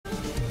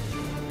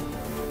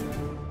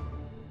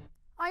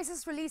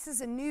ISIS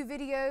releases a new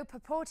video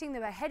purporting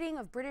the beheading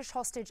of British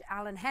hostage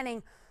Alan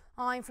Henning.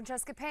 I'm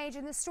Francesca Page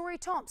and this story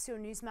tops your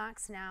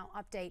Newsmax Now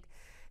update.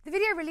 The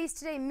video released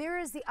today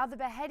mirrors the other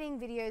beheading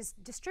videos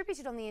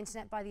distributed on the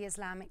internet by the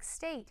Islamic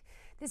State.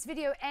 This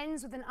video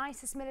ends with an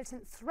ISIS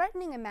militant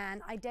threatening a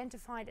man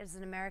identified as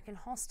an American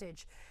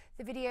hostage.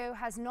 The video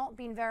has not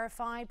been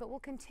verified, but will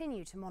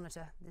continue to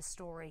monitor this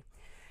story.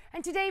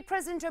 And today,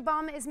 President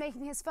Obama is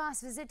making his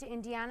first visit to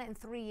Indiana in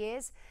 3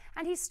 years,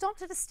 and he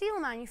stopped at a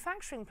steel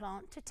manufacturing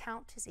plant to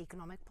tout his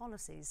economic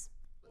policies.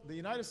 The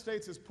United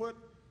States has put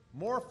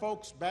more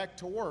folks back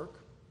to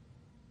work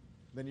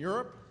than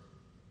Europe,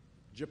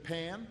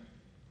 Japan,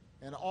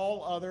 and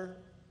all other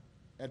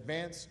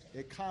advanced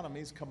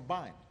economies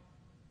combined.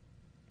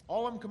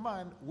 All of them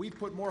combined, we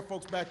put more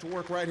folks back to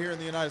work right here in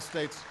the United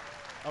States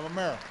of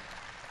America.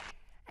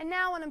 And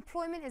now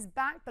unemployment is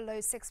back below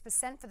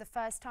 6% for the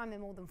first time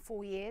in more than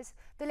 4 years.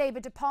 The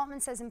Labour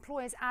Department says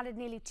employers added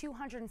nearly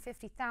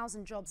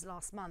 250,000 jobs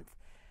last month.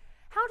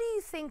 How do you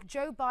think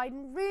Joe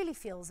Biden really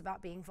feels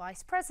about being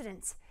vice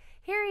president?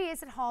 Here he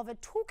is at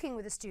Harvard talking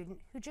with a student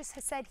who just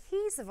has said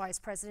he's the vice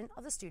president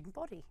of the student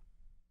body.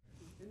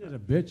 Isn't it a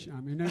bitch? I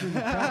mean,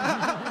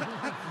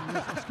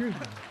 excuse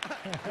me.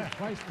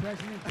 Vice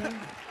president thing?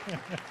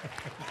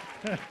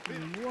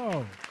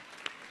 Whoa.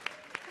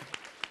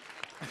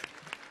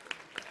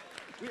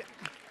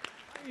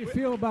 How do you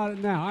feel about it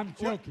now? I'm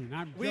joking.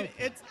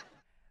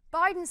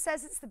 Biden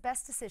says it's the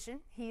best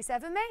decision he's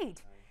ever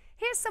made.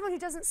 Here's someone who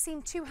doesn't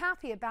seem too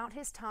happy about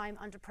his time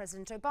under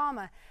President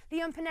Obama.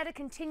 Leon Panetta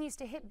continues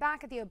to hit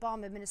back at the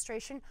Obama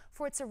administration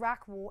for its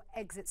Iraq war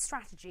exit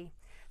strategy.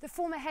 The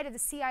former head of the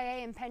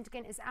CIA and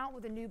Pentagon is out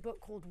with a new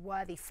book called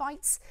Worthy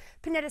Fights.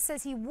 Panetta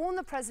says he warned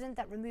the president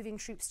that removing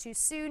troops too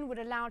soon would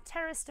allow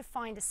terrorists to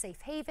find a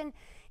safe haven.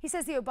 He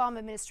says the Obama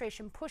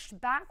administration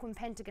pushed back when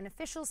Pentagon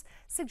officials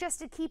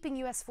suggested keeping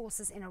U.S.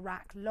 forces in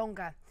Iraq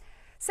longer.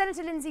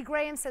 Senator Lindsey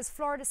Graham says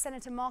Florida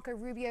Senator Marco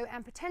Rubio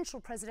and potential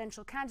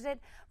presidential candidate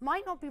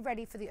might not be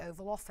ready for the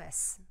Oval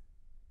Office.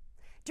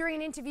 During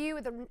an interview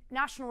with the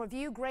National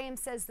Review, Graham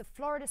says the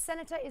Florida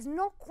senator is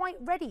not quite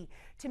ready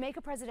to make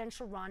a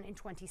presidential run in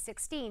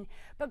 2016.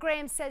 But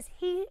Graham says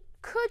he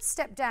could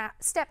step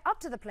up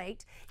to the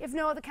plate if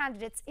no other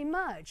candidates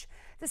emerge.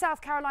 The South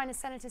Carolina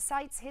senator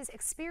cites his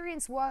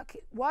experience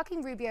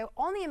working Rubio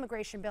on the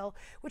immigration bill,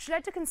 which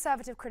led to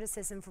conservative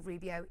criticism for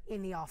Rubio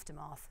in the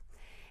aftermath.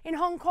 In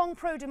Hong Kong,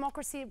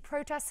 pro-democracy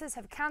protesters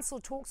have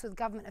cancelled talks with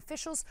government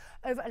officials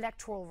over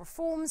electoral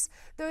reforms.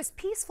 Those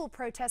peaceful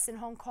protests in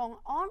Hong Kong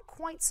aren't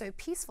quite so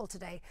peaceful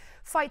today.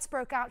 Fights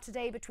broke out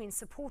today between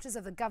supporters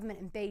of the government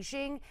in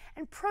Beijing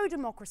and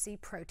pro-democracy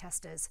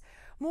protesters.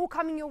 More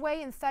coming your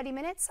way in 30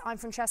 minutes. I'm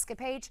Francesca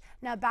Page.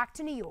 Now back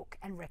to New York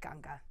and Rick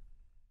Unger.